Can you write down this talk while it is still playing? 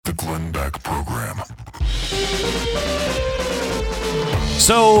Glenn Beck Program.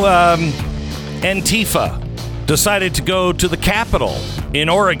 So, Antifa decided to go to the Capitol in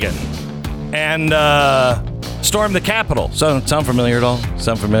Oregon and storm the Capitol. Sound familiar at all?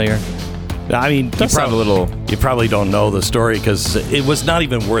 Sound familiar? I mean, you probably don't know the story because it was not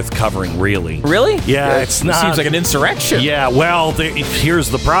even worth covering, really. Really? Yeah, it's not. It seems like an insurrection. Yeah, well, here's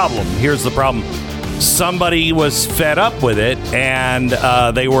the problem. Somebody was fed up with it, and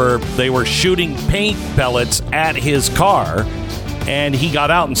they were shooting paint pellets at his car, and he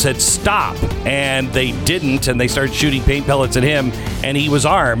got out and said, "Stop!" And they didn't, and they started shooting paint pellets at him, and he was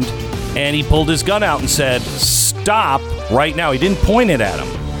armed, and he pulled his gun out and said, "Stop right now." He didn't point it at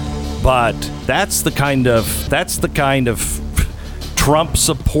him. But that's the kind of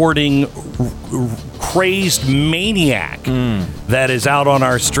Trump-supporting, crazed maniac that is out on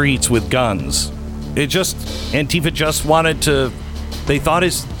our streets with guns. Antifa just wanted to. They thought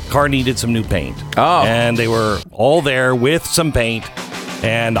his car needed some new paint, and they were all there with some paint.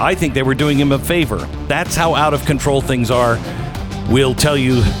 And I think they were doing him a favor. That's how out of control things are. We'll tell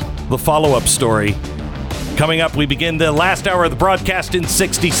you the follow-up story. Coming up, we begin the last hour of the broadcast in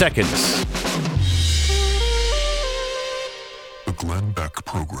 60 seconds. The Glenn Beck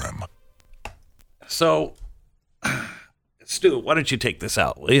Program. So, Stu, why don't you take this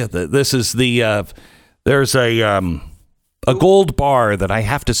out? This is there's a gold bar that I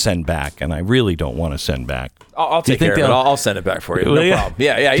have to send back, and I really don't want to send back. I'll take care of it. I'll send it back for you. No problem.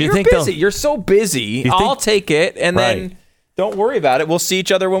 Yeah. You're busy. You're so busy. I'll take it, and then don't worry about it. We'll see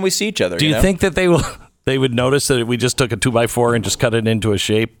each other when we see each other. Do you think that they would notice that we just took a 2x4 and just cut it into a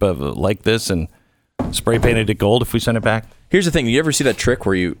shape of like this and spray painted it gold if we send it back? Here's the thing. You ever see that trick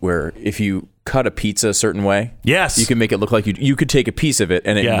where if you cut a pizza a certain way, yes, you can make it look like you could take a piece of it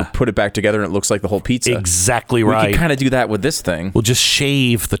and put it back together and it looks like the whole pizza. Exactly right. We can kind of do that with this thing. We'll just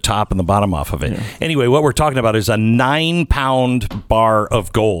shave the top and the bottom off of it. Yeah. Anyway, what we're talking about is a 9-pound bar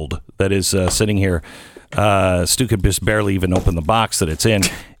of gold that is sitting here. Stu could just barely even open the box that it's in.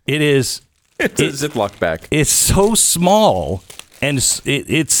 It's a Ziploc bag. It's so small, and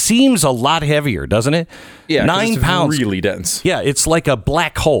it seems a lot heavier, doesn't it? Yeah, 9 pounds. Really dense. Yeah, it's like a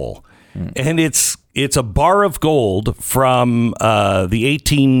black hole, and it's a bar of gold from the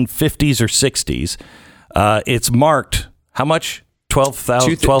 1850s or 60s. It's marked how much?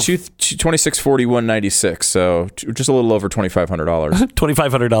 12,000. 2641.96. So just a little over $2,500.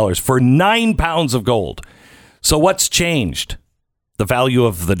 $2,500 for 9 pounds of gold. So what's changed? The value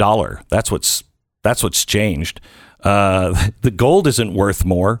of the dollar. That's what's changed. The gold isn't worth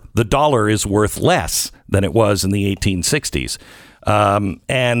more. The dollar is worth less than it was in the 1860s.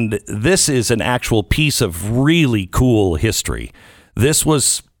 And this is an actual piece of really cool history. This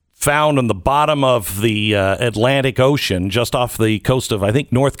was found on the bottom of the Atlantic Ocean, just off the coast of, I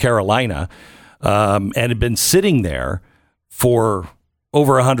think, North Carolina, and had been sitting there for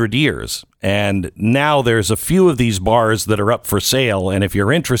over 100 years. And now there's a few of these bars that are up for sale. And if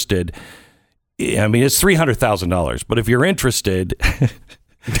you're interested, I mean, it's $300,000. But if you're interested,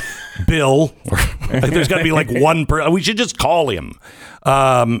 Bill, there's got to be like one per. We should just call him.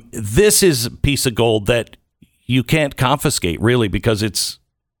 This is a piece of gold that you can't confiscate, really, because it's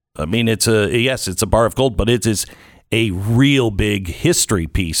a bar of gold, but it is a real big history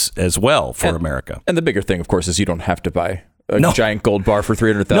piece as well for America. And the bigger thing, of course, is you don't have to buy a giant gold bar for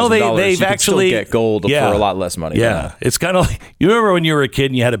 $300,000. No, they've actually still get gold for a lot less money. Yeah, it's kind of like, you remember when you were a kid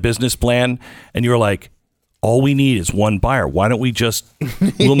and you had a business plan and you were like, all we need is one buyer. Why don't we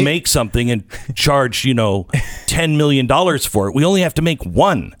we'll make something and charge, $10 million for it. We only have to make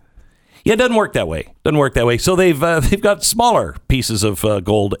one. Yeah, it doesn't work that way. So they've got smaller pieces of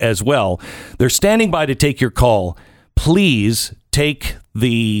gold as well. They're standing by to take your call. Please take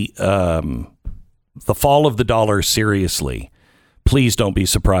the fall of the dollar seriously. Please don't be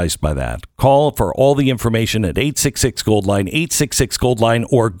surprised by that. Call for all the information at 866-GOLD-LINE, 866-GOLD-LINE,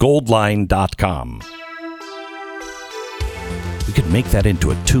 or goldline.com. We could make that into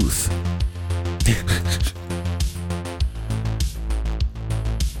a tooth.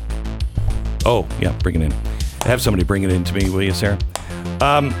 Oh, yeah, bring it in. Have somebody bring it in to me, will you, Sarah?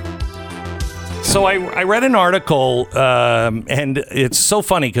 So I read an article, and it's so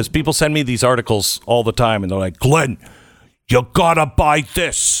funny because people send me these articles all the time, and they're like, Glenn, you gotta buy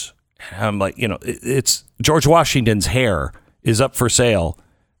this. And I'm like, it's George Washington's hair is up for sale,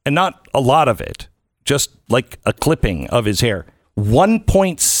 and not a lot of it, just like a clipping of his hair.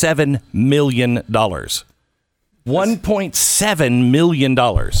 $1.7 million. $1.7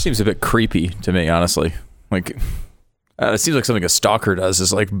 million. Seems a bit creepy to me, honestly. Like, it seems like something a stalker does,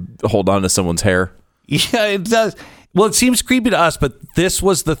 is like hold on to someo's hair. Yeah, it does. Well, it seems creepy to us, but this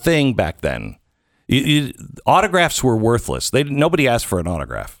was the thing back then. Autographs were worthless. Nobody asked for an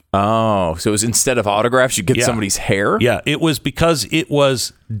autograph. Oh, so it was instead of autographs, you get somebody's hair? Yeah, it was because it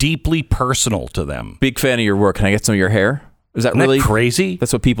was deeply personal to them. Big fan of your work. Can I get some of your hair? Is that really crazy?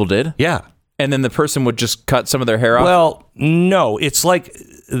 That's what people did? Yeah. And then the person would just cut some of their hair off? Well, no. It's like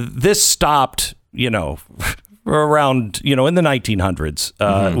this stopped, around, in the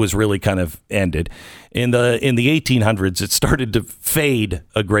 1900s. It was really kind of ended. In the 1800s, it started to fade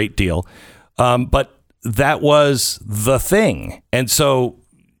a great deal. But that was the thing. And so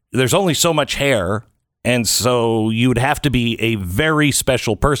there's only so much hair. And so you would have to be a very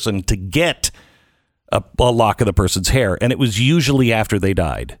special person to get a lock of the person's hair. And it was usually after they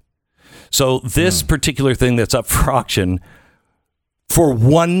died. So this particular thing that's up for auction for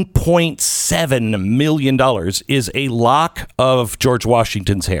 $1.7 million is a lock of George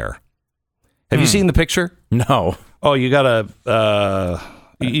Washington's hair. Have you seen the picture? No. Oh, you gotta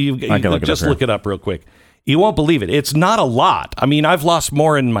look it up real quick. You won't believe it. It's not a lot. I mean, I've lost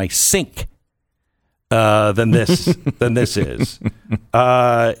more in my sink than this is.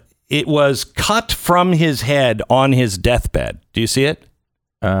 It was cut from his head on his deathbed. Do you see it?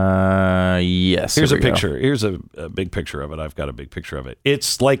 Yes. Here's a picture. Here's a big picture of it. I've got a big picture of it.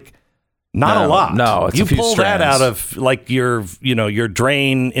 It's like not a lot. No, it's you a few pull strands. that out of like your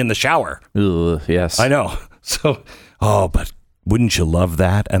drain in the shower. Ugh, yes. I know. So, but wouldn't you love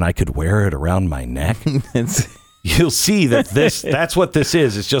that? And I could wear it around my neck. You'll see that's what this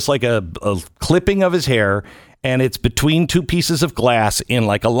is. It's just like a clipping of his hair, and it's between two pieces of glass in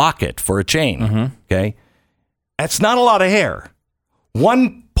like a locket for a chain. Okay. That's not a lot of hair.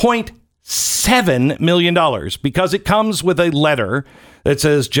 $1.7 million because it comes with a letter that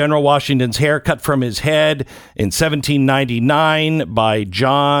says General Washington's hair cut from his head in 1799 by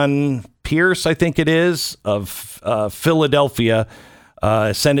John Pierce, I think it is, of Philadelphia.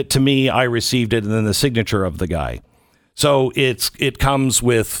 Send it to me. I received it. And then the signature of the guy. So it comes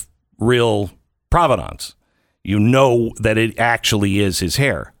with real provenance. You know that it actually is his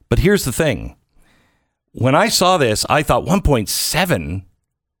hair. But here's the thing. When I saw this, I thought 1.7.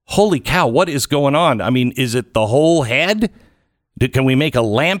 Holy cow, what is going on? I mean, is it the whole head? Can we make a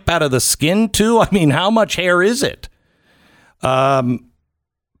lamp out of the skin too? I mean, how much hair is it?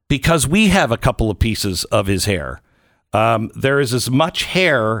 Because we have a couple of pieces of his hair. There is as much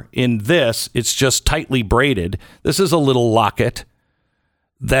hair in this. It's just tightly braided. This is a little locket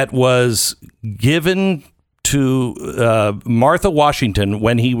that was given to Martha Washington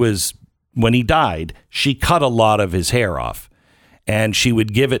when he died. She cut a lot of his hair off, and she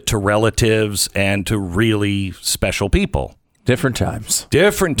would give it to relatives and to really special people. Different times.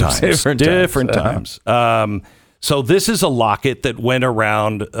 So this is a locket that went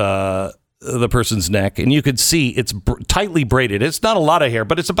around the person's neck, and you could see it's tightly braided. It's not a lot of hair,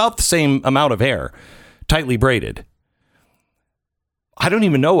 but it's about the same amount of hair, tightly braided. I don't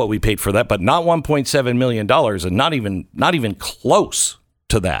even know what we paid for that, but not $1.7 million, and not even close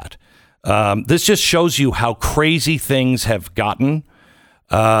to that. This just shows you how crazy things have gotten.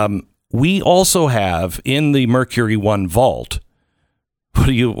 We also have in the Mercury One vault.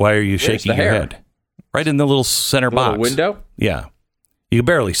 Why are you shaking your head? Right in the little center box. Window? Yeah. You can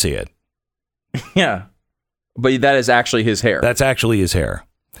barely see it. Yeah. But that is actually his hair. That's actually his hair.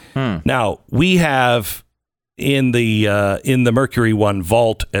 Now, we have in the Mercury One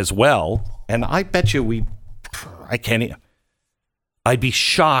vault as well, and I bet you I'd be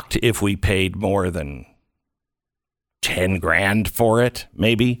shocked if we paid more than 10 grand for it,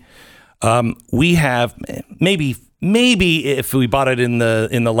 maybe. We have maybe if we bought it in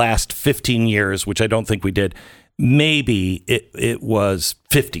the last 15 years, which I don't think we did, maybe it was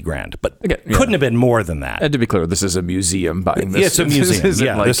 50 grand, but couldn't have been more than that. And to be clear, this is a museum buying this. It's a museum. This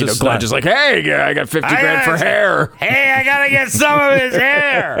isn't this is Glenn just like, hey, I got 50 grand for hair. Hey, I got to get some of his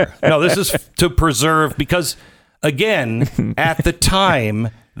hair. No, this is to preserve because, again, at the time,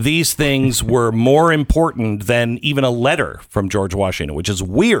 these things were more important than even a letter from George Washington, which is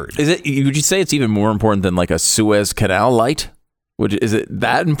weird. Would you say it's even more important than like a Suez Canal light? Is it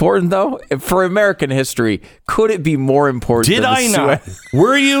that important, though? For American history, could it be more important Did than I not?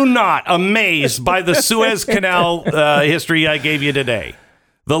 Were you not amazed by the Suez Canal history I gave you today?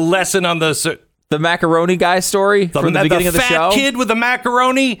 The lesson on the macaroni guy story from the beginning of the show? The fat kid with the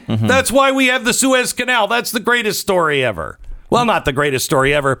macaroni? Mm-hmm. That's why we have the Suez Canal. That's the greatest story ever. Well, not the greatest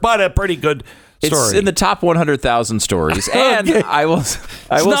story ever, but a pretty good story. It's in the top 100,000 stories. And I will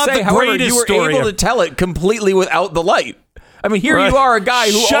say, however, you were able to tell it completely without the light. I mean, here you are, a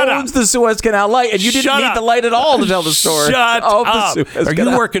guy who owns the Suez Canal light, and you didn't need the light at all to tell the story. Shut up. Are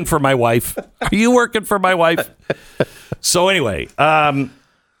you working for my wife? So anyway,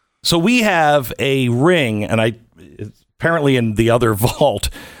 so we have a ring, and it's apparently in the other vault,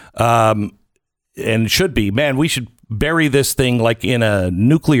 and should be. Man, we should bury this thing like in a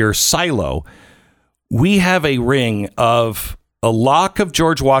nuclear silo. We have a ring of a lock of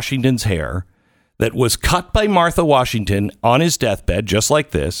George Washington's hair that was cut by Martha Washington on his deathbed, just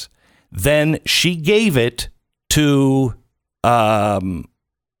like this. Then she gave it to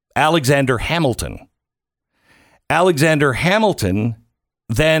Alexander Hamilton. Alexander Hamilton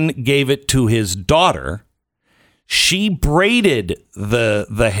then gave it to his daughter. She braided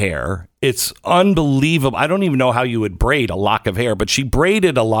the hair. It's unbelievable. I don't even know how you would braid a lock of hair, but she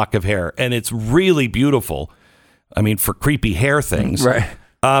braided a lock of hair, and it's really beautiful. I mean, for creepy hair things. Right.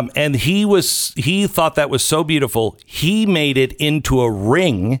 And he thought that was so beautiful. He made it into a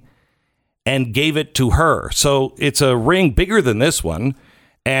ring and gave it to her. So it's a ring bigger than this one.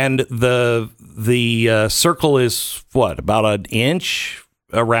 And the circle is what, about an inch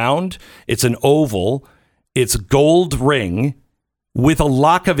around? It's an oval. It's a gold ring with a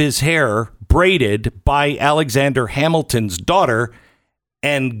lock of his hair braided by Alexander Hamilton's daughter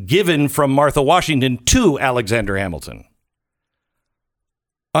and given from Martha Washington to Alexander Hamilton.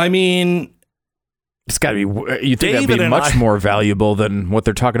 I mean, it's got to be. You think that'd be much more valuable than what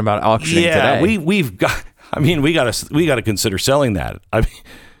they're talking about auctioning today? Yeah, we've got. I mean, we got to consider selling that. I mean,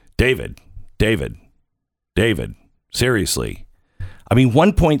 David, seriously. I mean,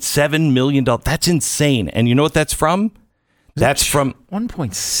 $1.7 million. That's insane. And you know what that's from? That's from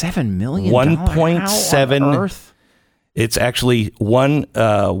 $1.7 million. 1.7. It's actually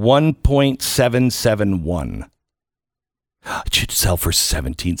 1.771. It should sell for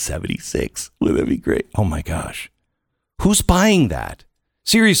 $1,776. Wouldn't that be great? Oh my gosh. Who's buying that?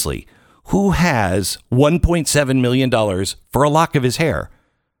 Seriously, who has $1.7 million for a lock of his hair?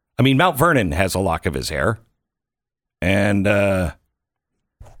 I mean, Mount Vernon has a lock of his hair. And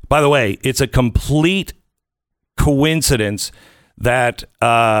by the way, it's a complete coincidence that,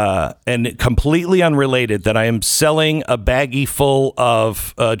 and completely unrelated, that I am selling a baggie full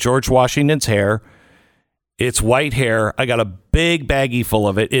of George Washington's hair. It's white hair. I got a big baggie full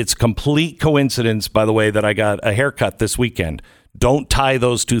of it. It's complete coincidence, by the way, that I got a haircut this weekend. Don't tie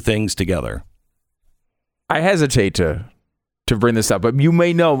those two things together. I hesitate to bring this up, but you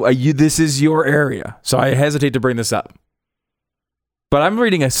may know this is your area, so I hesitate to bring this up. But I'm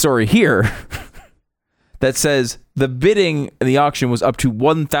reading a story here that says the bidding in the auction was up to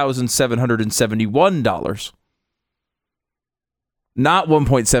 $1,771. Not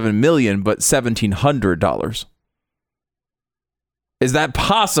 $1.7 million, but $1,700. Is that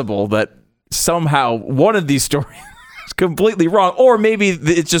possible that somehow one of these stories is completely wrong? Or maybe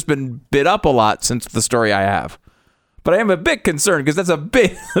it's just been bid up a lot since the story I have. But I am a bit concerned because that's a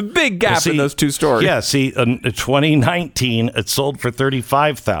big gap in those two stories. Yeah, see, in 2019, it sold for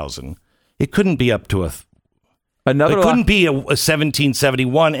 $35,000. It couldn't be up to another. It couldn't be a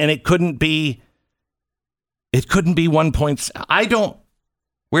 1771, and it couldn't be 1 point. I don't.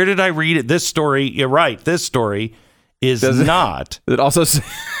 Where did I read it? This story. You're right. This story is not. It also.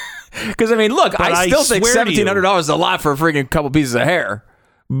 Because I mean, look, I still think $1,700 is a lot for a freaking couple pieces of hair.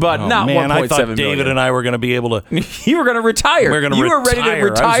 But not 1.7 million. I thought David and I were going to be able to. You were going to retire. You were ready to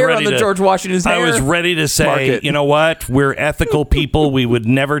retire on the George Washington's hair. I was ready to say, you know what? We're ethical people. We would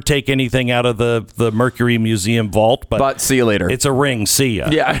never take anything out of the Mercury Museum vault. But see you later. It's a ring. See ya.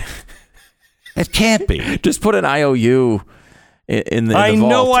 Yeah. It can't be. Just put an IOU in the vault. I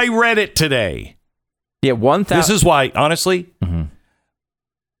know I read it today. Yeah, 1,000. This is why, honestly. Mm-hmm.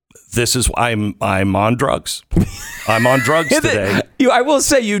 I'm on drugs. I'm on drugs today. I will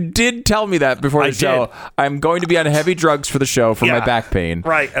say you did tell me that before the show. I'm going to be on heavy drugs for the show for my back pain.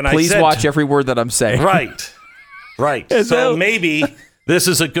 Right. And please watch every word that I'm saying. Right. So maybe this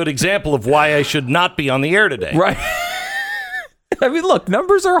is a good example of why I should not be on the air today. Right. I mean, look,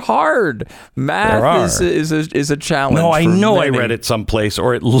 numbers are hard. Math is a challenge. No, I know I read it someplace,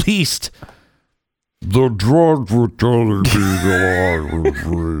 or at least... The drugs were telling me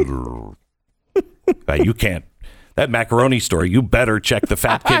you can't. That macaroni story, you better check the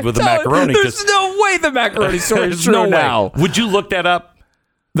fat kid with the macaroni. There's no way the macaroni story is true now. Would you look that up?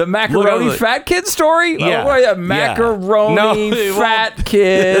 The macaroni fat kid story? Yeah. Oh, macaroni fat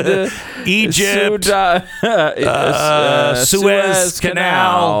kid. Egypt. Suez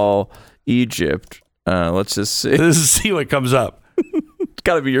Canal. Egypt. Let's just see. Let's see what comes up. It's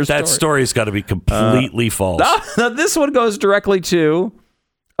got to be your story. That story's got to be completely false. Now, this one goes directly to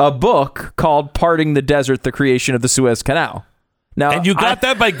a book called Parting the Desert, The Creation of the Suez Canal. Now, And you got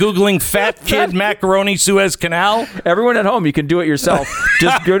that by Googling fat kid macaroni Suez Canal? Everyone at home, you can do it yourself.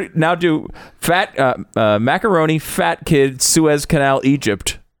 Just do fat macaroni fat kid Suez Canal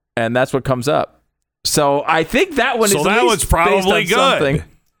Egypt, and that's what comes up. So I think that one is So that was probably good. Something.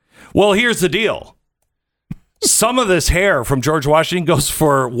 Well, here's the deal. Some of this hair from George Washington goes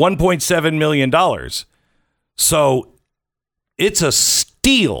for $1.7 million. So it's a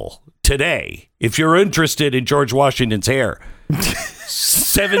steal today if you're interested in George Washington's hair.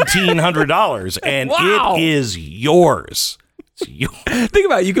 $1,700, and Wow. it is yours. Think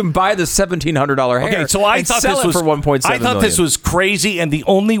about it. You can buy the $1,700 hair. Okay, so I thought sell this it was for $1.7 I thought this was crazy, and the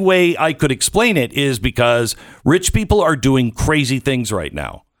only way I could explain it is because rich people are doing crazy things right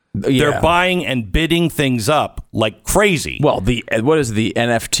now. Yeah. They're buying and bidding things up like crazy. Well, what is the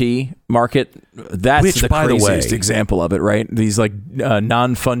NFT market? That's Which, the by the craziest way- example of it, right? These like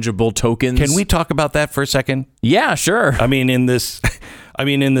non-fungible tokens. Can we talk about that for a second? Yeah, sure. I mean, in this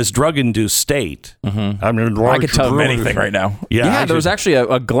drug-induced state. I mean, I could tell them anything right now. Yeah, there was actually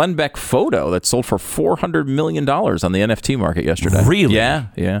a Glenn Beck photo that sold for $400 million on the NFT market yesterday. Really?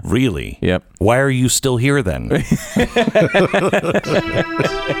 Yeah. Really? Yep. Why are you still here then?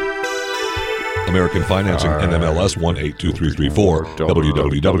 American Financing, NMLS 182334,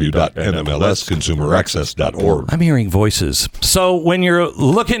 www.nmlsconsumeraccess.org. I'm hearing voices. So when you're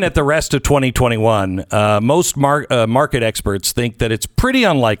looking at the rest of 2021, most market experts think that it's pretty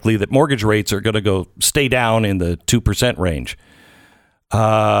unlikely that mortgage rates are going to stay down in the 2% range.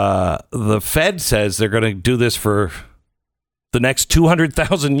 The Fed says they're going to do this for the next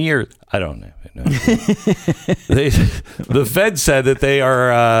 200,000 years. I don't know. The Fed said that they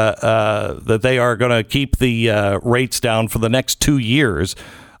are going to keep the rates down for the next 2 years.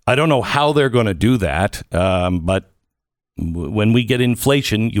 I don't know how they're going to do that, but when we get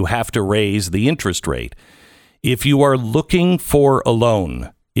inflation, you have to raise the interest rate. If you are looking for a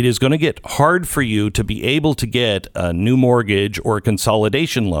loan, it is going to get hard for you to be able to get a new mortgage or a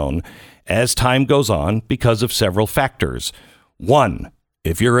consolidation loan as time goes on because of several factors. One,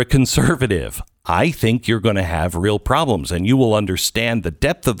 if you're a conservative, I think you're going to have real problems, and you will understand the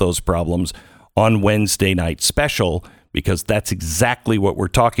depth of those problems on Wednesday night special, because that's exactly what we're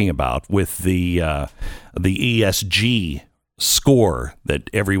talking about with the ESG score that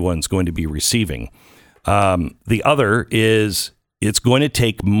everyone's going to be receiving. The other is it's going to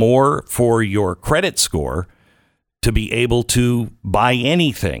take more for your credit score to be able to buy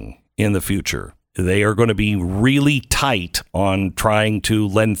anything in the future. They are going to be really tight on trying to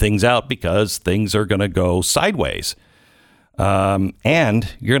lend things out because things are going to go sideways. And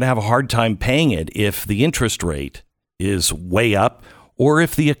you're going to have a hard time paying it if the interest rate is way up or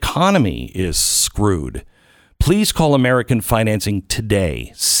if the economy is screwed. Please call American Financing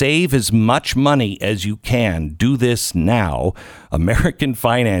today. Save as much money as you can. Do this now. American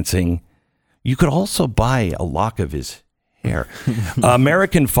Financing. You could also buy a lock of his hair.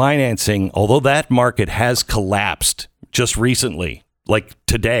 American Financing, although that market has collapsed just recently, like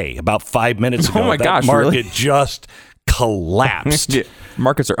today, about 5 minutes ago, Oh my that gosh, market really? just collapsed. Yeah,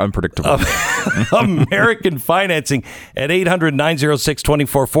 markets are unpredictable. American Financing at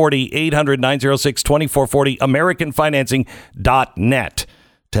 800-906-2440, 800-906-2440, AmericanFinancing.net.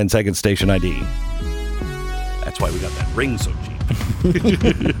 10-second station ID. That's why we got that ring so cheap.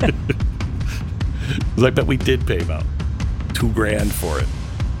 'Cause I bet we did pay about $2,000 for it.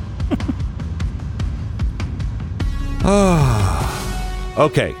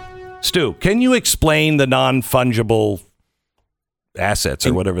 Okay. Stu, can you explain the non-fungible assets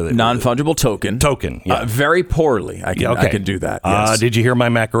or whatever? Non-fungible token. Token, yeah. Very poorly. I can do that. Yes. Did you hear my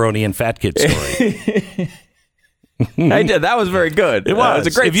macaroni and fat kid story? I did. That was very good. It was. It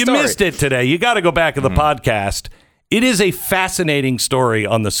was a great If you story. missed it today, you got to go back to the podcast. It is a fascinating story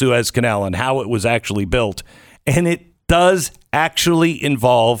on the Suez Canal and how it was actually built. And it does actually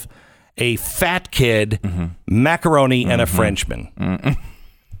involve a fat kid, macaroni, and a Frenchman.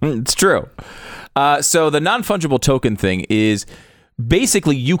 It's true. So the non-fungible token thing is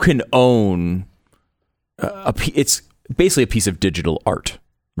basically you can own it's basically a piece of digital art,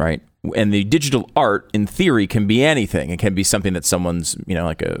 right? And the digital art, in theory, can be anything. It can be something that someone's,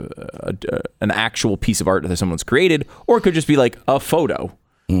 like an actual piece of art that someone's created, or it could just be like a photo.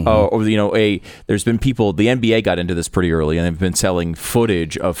 There's been people, the NBA got into this pretty early, and they've been selling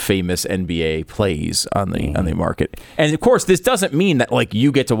footage of famous NBA plays on the market. And of course, this doesn't mean that like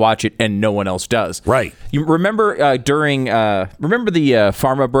you get to watch it and no one else does. Right. You remember remember the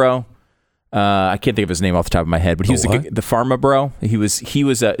Pharma Bro I can't think of his name off the top of my head, but he was the pharma bro. He was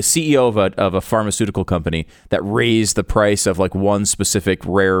a CEO of a pharmaceutical company that raised the price of like one specific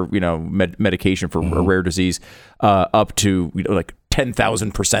rare, medication for a rare disease up to like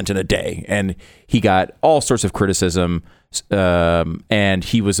 10,000% in a day, and he got all sorts of criticism, and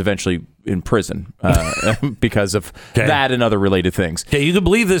he was eventually in prison because of that and other related things. Okay, you can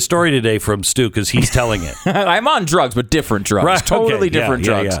believe this story today from Stu because he's telling it. I'm on drugs, but different drugs, right, totally different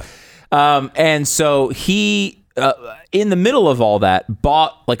drugs. Yeah. And so he, in the middle of all that,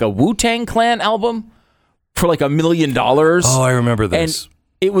 bought like a Wu-Tang Clan album for like $1 million. Oh, I remember this. And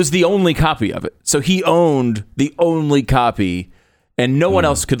it was the only copy of it. So he owned the only copy, and no one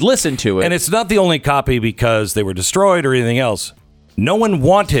else could listen to it. And it's not the only copy because they were destroyed or anything else. No one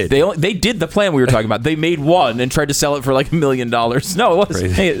wanted. They did the plan we were talking about. They made one and tried to sell it for like $1 million. No, it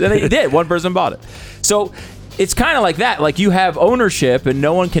wasn't. They did. One person bought it. So it's kind of like that. Like you have ownership, and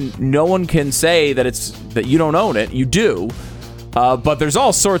no one can say that you don't own it. You do. But there's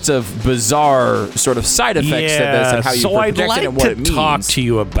all sorts of bizarre sort of side effects to this and how you protect it and what it means. So I'd like to talk to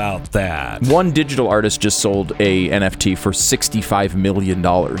you about that. One digital artist just sold a NFT for $65 million,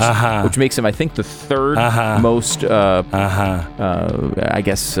 which makes him, I think, the third most, I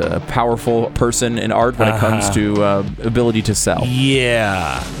guess, powerful person in art when it comes to ability to sell.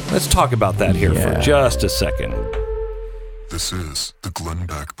 Yeah. Let's talk about that here for just a second. This is the Glenn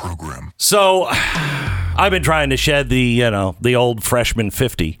Beck Program. So, I've been trying to shed the old freshman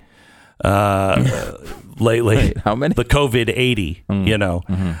 50 lately. Wait, how many? The COVID 80,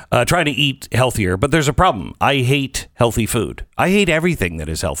 trying to eat healthier. But there's a problem. I hate healthy food. I hate everything that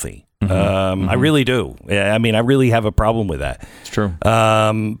is healthy. I really do. I mean, I really have a problem with that. It's true.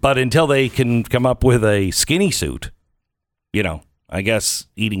 But until they can come up with a skinny suit, I guess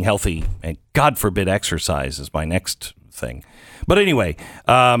eating healthy and God forbid exercise is my next thing. But anyway,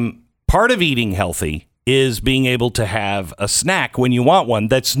 part of eating healthy is being able to have a snack when you want one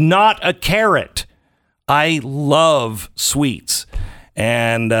that's not a carrot. I love sweets,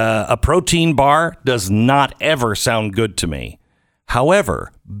 and a protein bar does not ever sound good to me.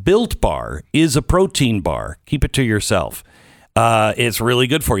 However, Built Bar is a protein bar. Keep it to yourself. It's really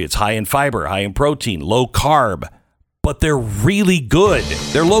good for you. It's high in fiber, high in protein, low carb, but they're really good.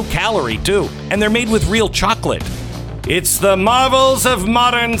 They're low calorie too, and they're made with real chocolate. It's the marvels of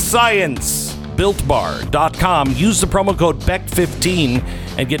modern science. BuiltBar.com. Use the promo code BECK15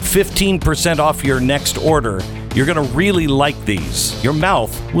 and get 15% off your next order. You're going to really like these. Your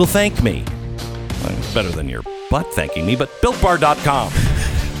mouth will thank me. Well, it's better than your butt thanking me, but BuiltBar.com.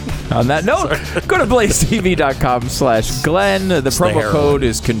 On that note, go to blazetv.com/Glenn. The promo code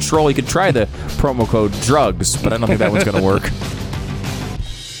is control. You could try the promo code drugs, but I don't think that one's going to work.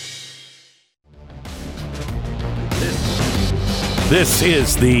 This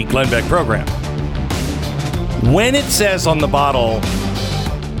is the Glenn Beck Program. When it says on the bottle,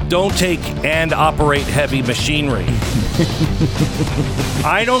 don't take and operate heavy machinery,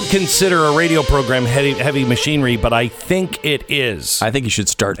 I don't consider a radio program heavy machinery, but I think it is. I think you should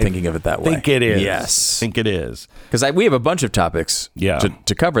start thinking of it that way. I think it is. Yes. I think it is. Because we have a bunch of topics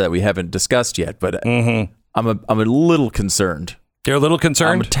to cover that we haven't discussed yet, but I'm a little concerned. You're a little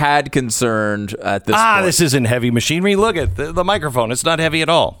concerned? I'm a tad concerned at this point. This isn't heavy machinery. Look at the microphone. It's not heavy at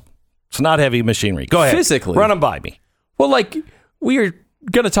all. It's not heavy machinery. Go ahead. Physically. Run them by me. Well, like, we are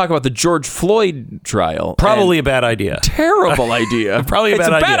going to talk about the George Floyd trial. Probably a bad idea. Terrible idea. Probably a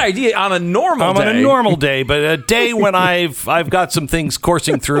bad idea. It's a bad idea on a normal day. On a normal day, but a day when I've got some things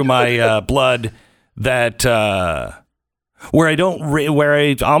coursing through my blood that where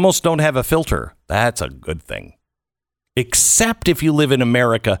I almost don't have a filter. That's a good thing. Except if you live in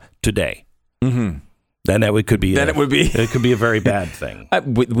America today. Mm-hmm. Then it could be a very bad thing.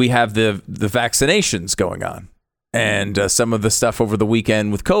 We have the vaccinations going on, and some of the stuff over the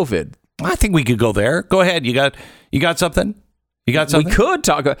weekend with COVID. I think we could go there. Go ahead. You got something? You got something? We could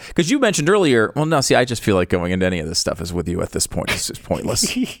talk because you mentioned earlier. Well, no. See, I just feel like going into any of this stuff is with you at this point. It's just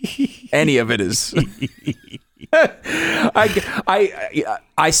pointless. Any of it is. I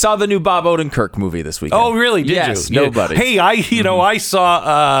saw the new Bob Odenkirk movie this weekend. Oh, really? Did yes, you? Nobody. Hey, I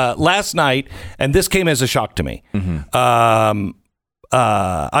saw last night, and this came as a shock to me. Mm-hmm.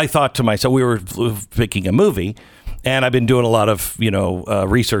 I thought to myself, we were picking a movie, and I've been doing a lot of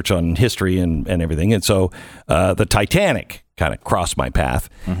research on history and everything, and so the Titanic kind of crossed my path,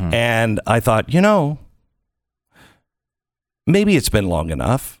 and I thought, maybe it's been long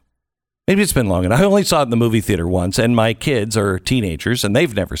enough. Maybe it's been long enough. I only saw it in the movie theater once, and my kids are teenagers, and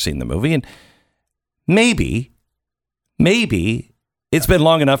they've never seen the movie. And maybe it's been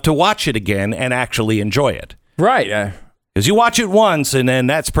long enough to watch it again and actually enjoy it. Right. Because you watch it once, and then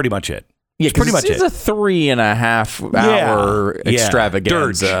that's pretty much it. It's pretty much it's a 3.5 hour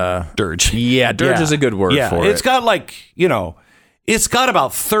extravaganza. Dirge. Yeah, dirge is a good word for it. It's got it's got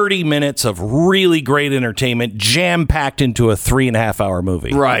about 30 minutes of really great entertainment jam-packed into a 3.5 hour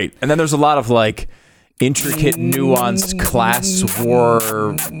movie. Right. And then there's a lot of intricate, nuanced class war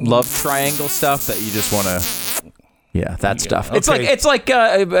love triangle stuff that you just want to... Yeah, that stuff. Okay. It's like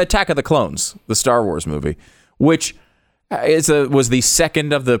Attack of the Clones, the Star Wars movie, which was the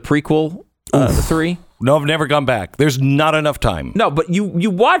second of the prequel, the three. No, I've never gone back. There's not enough time. No, but you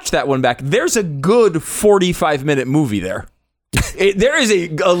watch that one back. There's a good 45-minute movie there. There is a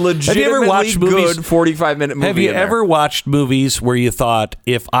legitimately good 45-minute movie. Have you ever watched movies where you thought,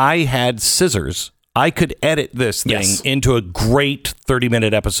 if I had scissors, I could edit this thing into a great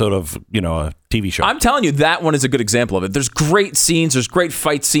 30-minute episode of, a TV show? I'm telling you, that one is a good example of it. There's great scenes. There's great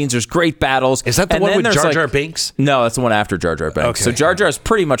fight scenes. There's great battles. Is that the one with Jar Jar Binks? No, that's the one after Jar Jar Binks. Okay. So Jar Jar is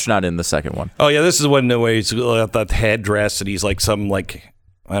pretty much not in the second one. Oh, yeah. This is one where he's got that headdress and he's like some, I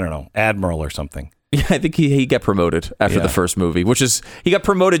don't know, admiral or something. Yeah, I think he got promoted after the first movie, which is he got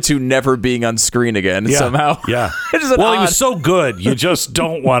promoted to never being on screen again somehow. Yeah. He was so good. You just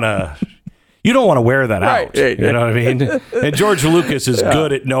don't want to... You don't want to wear that out. You know what I mean? And George Lucas is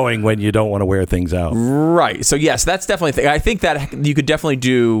good at knowing when you don't want to wear things out. Right. So, yes, that's definitely a thing. I think that you could definitely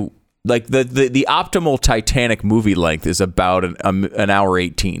do, the optimal Titanic movie length is about an hour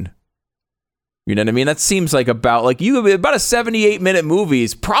 18. You know what I mean? That seems like about a 78-minute movie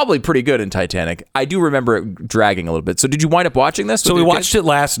is probably pretty good in Titanic. I do remember it dragging a little bit. So, did you wind up watching this? So, we watched it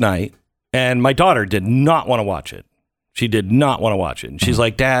last night, and my daughter did not want to watch it. She did not want to watch it. And she's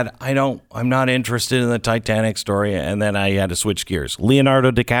like, Dad, I'm not interested in the Titanic story. And then I had to switch gears. Leonardo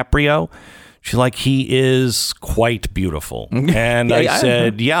DiCaprio, she's like, he is quite beautiful. And I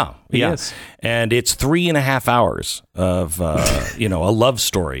said, yeah. Yes. And it's 3.5 hours of, a love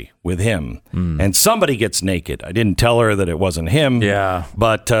story with him. And somebody gets naked. I didn't tell her that it wasn't him. Yeah.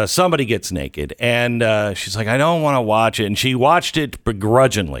 But somebody gets naked. And she's like, I don't want to watch it. And she watched it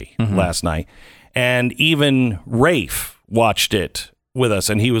begrudgingly last night. And even Rafe watched it with us,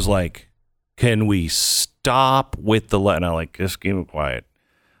 and he was like, can we stop with the... And I'm like, just keep it quiet.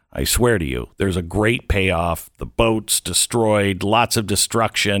 I swear to you, there's a great payoff. The boat's destroyed, lots of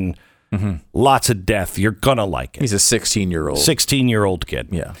destruction, lots of death. You're going to like it. He's a 16-year-old. 16-year-old kid.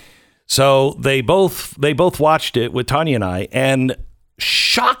 Yeah. So they both watched it with Tanya and I, and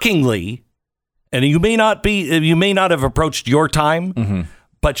shockingly, and you may not have approached your time,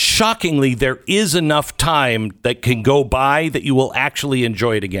 but shockingly, there is enough time that can go by that you will actually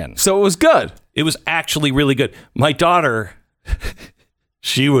enjoy it again. So it was good. It was actually really good. My daughter,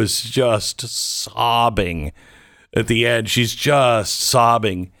 she was just sobbing at the end. She's just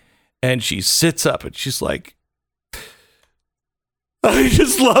sobbing. And she sits up and she's like, I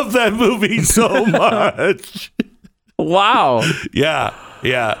just love that movie so much. Wow. Yeah.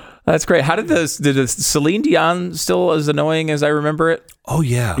 That's great. How did Celine Dion still as annoying as I remember it? Oh,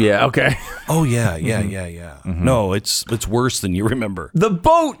 yeah. Yeah, okay. Oh, yeah. No, it's worse than you remember. The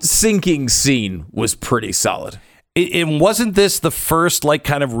boat sinking scene was pretty solid. It wasn't this the first,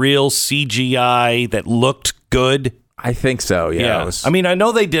 kind of real CGI that looked good? I think so, yeah. I mean, I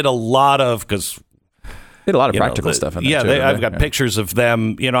know they did a lot of, because... They had a lot of practical stuff in there, yeah, too. I've got pictures of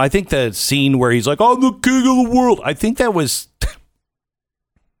them. I think the scene where he's like, I'm the king of the world. I think that was...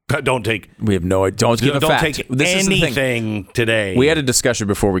 We have no idea. Don't give a fact. Take this anything today. We had a discussion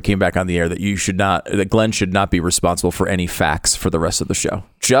before we came back on the air that Glenn should not be responsible for any facts for the rest of the show.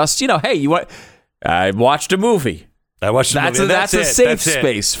 Just, hey, I watched a movie. That's a safe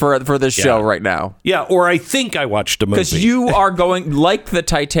space for this show right now. Yeah, or I think I watched a movie. Because you are going, like the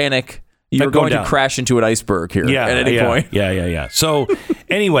Titanic, you're going to crash into an iceberg here at any point. Yeah. So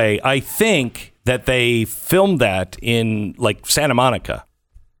anyway, I think that they filmed that in Santa Monica.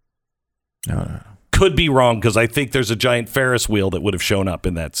 No. Could be wrong because I think there's a giant Ferris wheel that would have shown up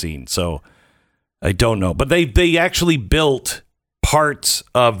in that scene. So I don't know. But they actually built parts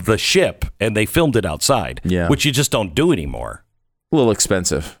of the ship and they filmed it outside, which you just don't do anymore. A little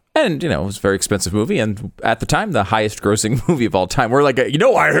expensive. And, it was a very expensive movie. And at the time, the highest grossing movie of all time. We're like,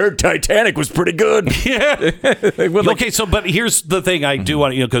 I heard Titanic was pretty good. Yeah. Okay, but here's the thing I do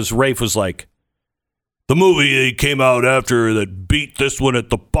want to, because Rafe was like, the movie that came out after that beat this one at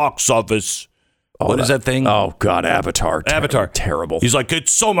the box office. What is that thing? Oh, God, Avatar. Terrible. He's like,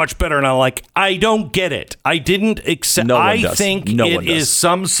 it's so much better. And I'm like, I don't get it. I didn't accept. I think it is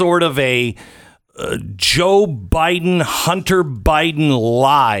some sort of a Joe Biden, Hunter Biden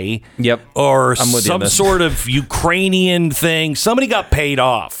lie. Yep. Or I'm with you on some this. sort of Ukrainian thing. Somebody got paid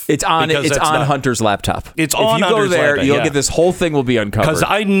off. It's on Hunter's laptop. It's if on you go Hunter's there, laptop, you'll yeah. get this whole thing will be uncovered. Because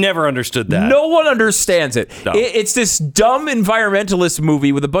I never understood that. No one understands it. No. It's this dumb environmentalist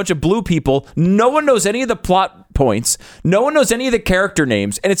movie with a bunch of blue people. No one knows any of the plot points. No one knows any of the character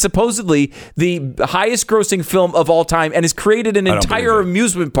names. And it's supposedly the highest grossing film of all time and has created an entire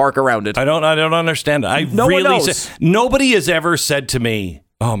amusement park around it. I don't understand it. No one knows. Nobody has ever said to me,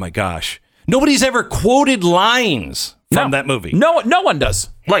 oh my gosh. Nobody's ever quoted lines from that movie. No one does.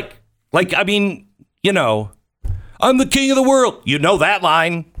 Like, I mean, you know, I'm the king of the world. You know that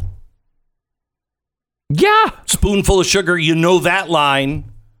line. Yeah. Spoonful of sugar. You know that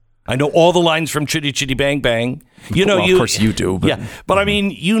line. I know all the lines from Chitty Chitty Bang Bang. You know, of course you do. But. Yeah, but I mean,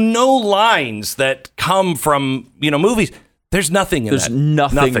 you know lines that come from, movies. There's nothing in that. There's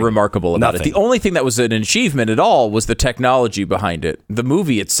nothing remarkable about it. The only thing that was an achievement at all was the technology behind it. The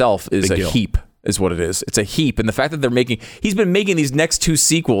movie itself is Big a deal. heap, is what it is. It's a heap. And the fact that he's been making these next two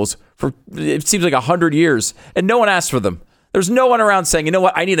sequels for, it seems like 100 years, and no one asked for them. There's no one around saying, you know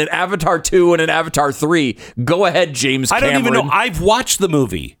what, I need an Avatar 2 and an Avatar 3. Go ahead, James Cameron. I don't even know. I've watched the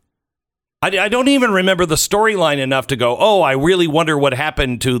movie. I don't even remember the storyline enough to go, oh, I really wonder what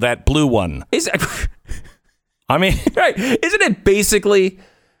happened to that blue one. I mean, right? Isn't it basically?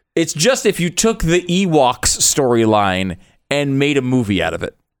 It's just if you took the Ewoks storyline and made a movie out of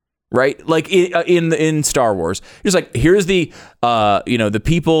it, right? Like in Star Wars, it's like here's the the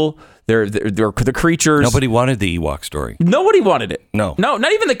people. They're the creatures. Nobody wanted the Ewok story. Nobody wanted it. No,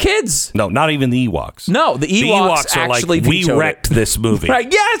 not even the kids. No, not even the Ewoks. No, the Ewoks are actually like, we wrecked this movie.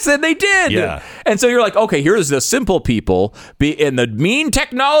 Right? Yes, and they did. Yeah. And so you're like, okay, here's the simple people, and the mean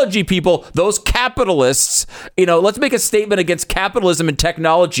technology people, those capitalists. Let's make a statement against capitalism and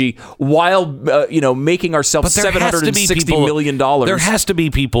technology while making ourselves $760 million. There has to be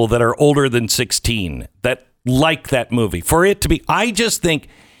people that are older than 16 that like that movie for it to be. I just think.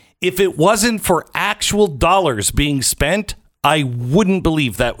 If it wasn't for actual dollars being spent, I wouldn't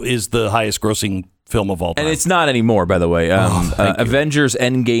believe that is the highest grossing film of all time. And it's not anymore, by the way. Avengers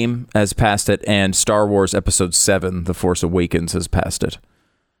Endgame has passed it, and Star Wars Episode 7, The Force Awakens, has passed it.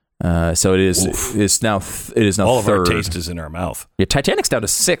 So it is. It's now. It is now all third. of our taste is in our mouth. Yeah, Titanic's down to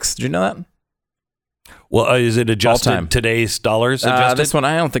 6. Did you know that? Well, is it adjusted All-time. Today's dollars? Adjusted? This one,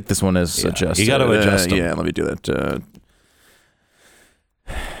 I don't think this one is adjusted. You got to adjust them. Yeah, let me do that.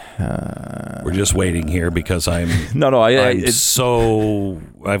 We're just waiting here because I've got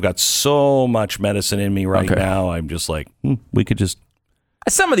so much medicine in me right now. I'm just like, we could just.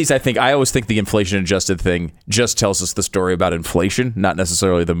 Some of these, I always think the inflation adjusted thing just tells us the story about inflation, not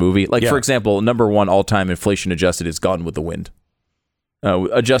necessarily the movie. Like, for example, number one all time inflation adjusted is Gone with the Wind.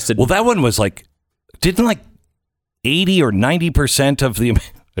 Adjusted. Well, that one was didn't 80 or 90% of the.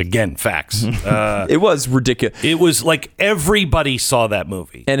 Again, facts. It was ridiculous. It was like everybody saw that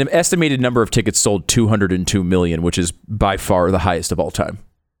movie. And an estimated number of tickets sold 202 million, which is by far the highest of all time.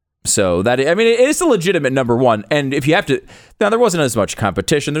 So it is a legitimate number one. And if you have to, now there wasn't as much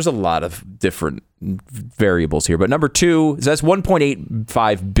competition. There's a lot of different variables here. But number two, that's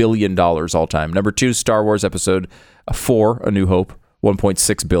 $1.85 billion all time. Number two, Star Wars Episode 4, A New Hope,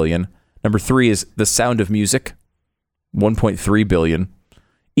 $1.6 billion. Number three is The Sound of Music, $1.3 billion.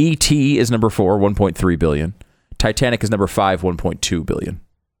 E.T. is number 4, $1.3 billion. Titanic is number 5, $1.2 billion.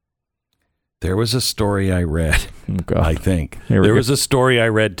 There was a story I read, I think. There was a story I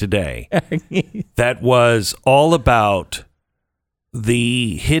read today that was all about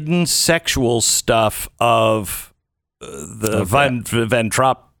the hidden sexual stuff of the Van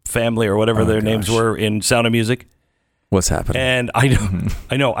Trapp family or whatever their names were in Sound of Music. What's happening? And I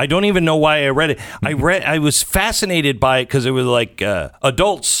don't even know why I read it. I was fascinated by it because it was like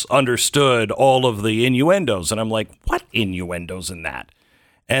adults understood all of the innuendos, and I'm like, what innuendos in that?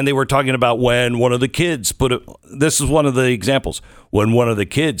 And they were talking about when one of the kids this is one of the examples, when one of the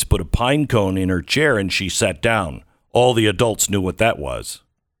kids put a pine cone in her chair and she sat down. All the adults knew what that was.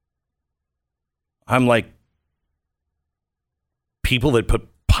 I'm like, people that put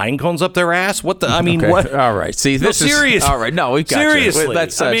pine cones up their ass? What the? I mean, what? All right. See, this is serious. All right. No, we got seriously. You.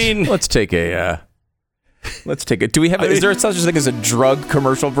 Let's take a. Do we have? Is there such a thing as a drug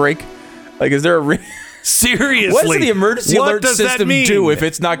commercial break? Like, is there a? Seriously. What does the emergency alert system do if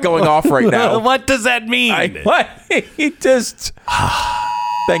it's not going off right now? What does that mean? What? He just.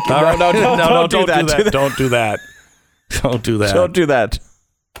 Thank you. Right. No, don't do that. Don't do that. Don't do that. Don't do that.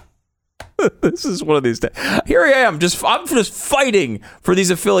 This is one of these days. Here I am, I'm just fighting for these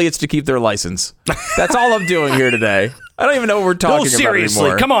affiliates to keep their license. That's all I'm doing here today. I don't even know what we're talking about anymore. No,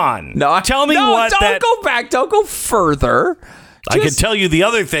 seriously, come on. No, tell me what don't that... go back. Don't go further. I can tell you the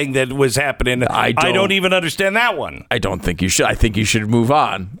other thing that was happening. I don't even understand that one. I don't think you should. I think you should move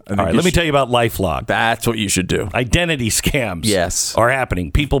on. All right, let me tell you about LifeLock. That's what you should do. Identity scams, yes, are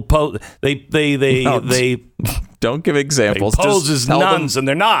happening. People pose. They don't give examples. They pose as nuns, and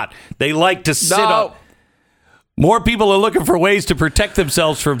they're not. They like to sit up. More people are looking for ways to protect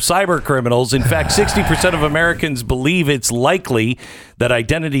themselves from cyber criminals. In fact, 60% of Americans believe it's likely that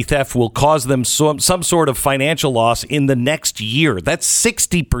identity theft will cause them some sort of financial loss in the next year. That's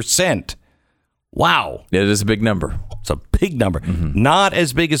 60%. Wow. It is a big number. It's a big number. Mm-hmm. Not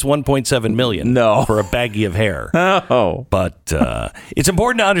as big as 1.7 million for a baggie of hair. Oh. But it's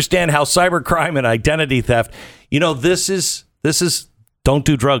important to understand how cybercrime and identity theft, this is don't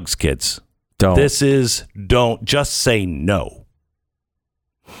do drugs, kids. Don't just say no.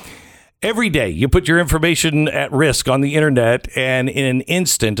 Every day you put your information at risk on the internet, and in an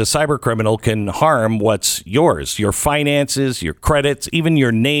instant, a cybercriminal can harm what's yours, your finances, your credits, even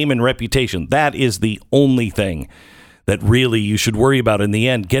your name and reputation. That is the only thing that really you should worry about in the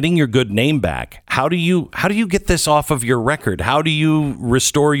end, getting your good name back. How do you get this off of your record? How do you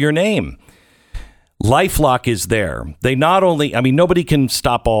restore your name? LifeLock is there. They not only, nobody can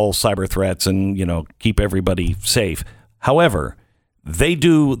stop all cyber threats and, keep everybody safe. However, they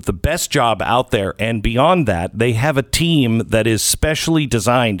do the best job out there. And beyond that, they have a team that is specially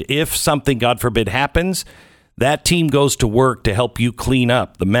designed. If something, God forbid, happens, that team goes to work to help you clean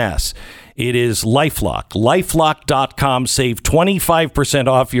up the mess. It is LifeLock. LifeLock.com. Save 25%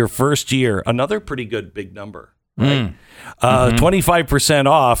 off your first year. Another pretty good big number. Right? 25%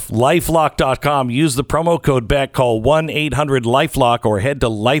 off, lifelock.com. Use the promo code Beck. Call 1-800-LifeLock or head to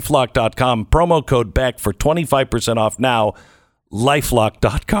lifelock.com. Promo code Beck for 25% off now.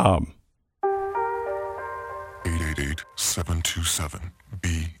 Lifelock.com.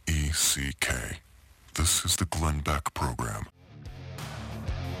 888-727-BECK. This is the Glenn Beck Program.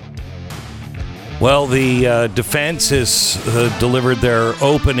 Well, the defense has delivered their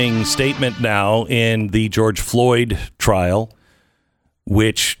opening statement now in the George Floyd trial,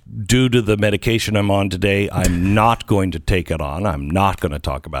 which, due to the medication I'm on today, I'm not going to take it on. I'm not going to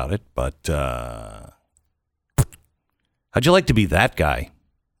talk about it. But how'd you like to be that guy?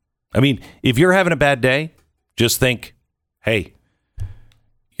 If you're having a bad day, just think, hey,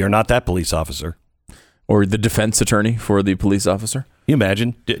 you're not that police officer. Or the defense attorney for the police officer. You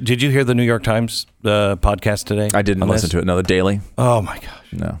imagine? Did you hear the New York Times podcast today? I didn't listen to it. No, the Daily. Oh my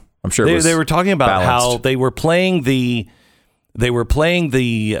gosh! No, I'm sure they were talking about balanced. how they were playing the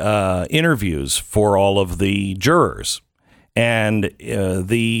interviews for all of the jurors, and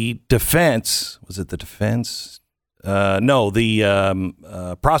the defense the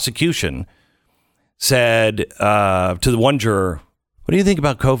prosecution said to the one juror, "What do you think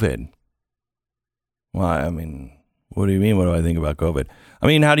about COVID?" Well, what do you mean? What do I think about COVID?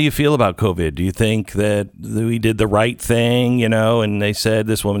 How do you feel about COVID? Do you think that we did the right thing? And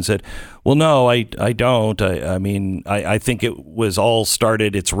this woman said, well, no, I don't. I think it was all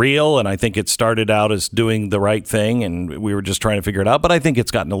started. It's real. And I think it started out as doing the right thing. And we were just trying to figure it out. But I think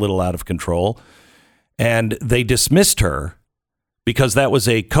it's gotten a little out of control. And they dismissed her because that was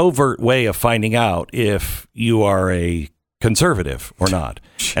a covert way of finding out if you are a conservative or not.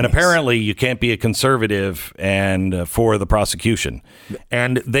 Jeez. And apparently you can't be a conservative and for the prosecution.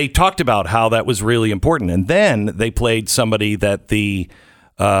 And they talked about how that was really important. And then they played somebody that the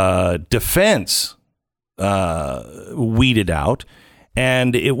defense weeded out.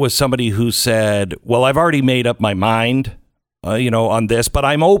 And it was somebody who said, well, I've already made up my mind, on this, but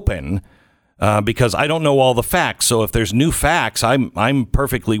I'm open because I don't know all the facts. So if there's new facts, I'm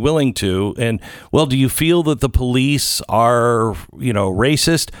perfectly willing to. And, well, do you feel that the police are,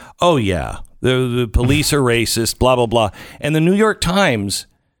 racist? Oh, yeah, the police are racist, blah, blah, blah. And the New York Times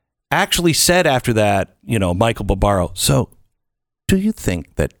actually said after that, Michael Barbaro, so do you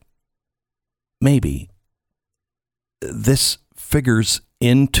think that maybe this figures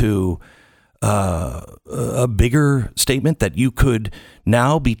into a bigger statement that you could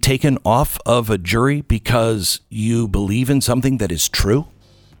now be taken off of a jury because you believe in something that is true?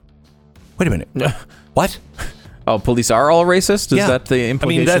 Wait a minute. What? Oh, police are all racist? Is that the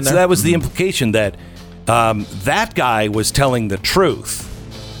implication there? That was the implication that that guy was telling the truth.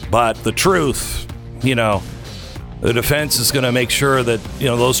 But the truth, the defense is going to make sure that,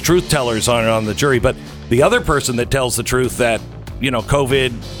 those truth tellers aren't on the jury. But the other person that tells the truth that,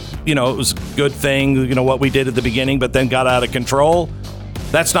 COVID, it was a good thing, what we did at the beginning, but then got out of control.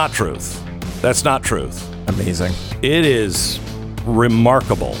 That's not truth. That's not truth. Amazing. It is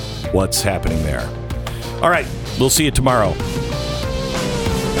remarkable what's happening there. All right, we'll see you tomorrow.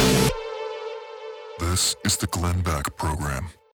 This is the Glenn Beck Program.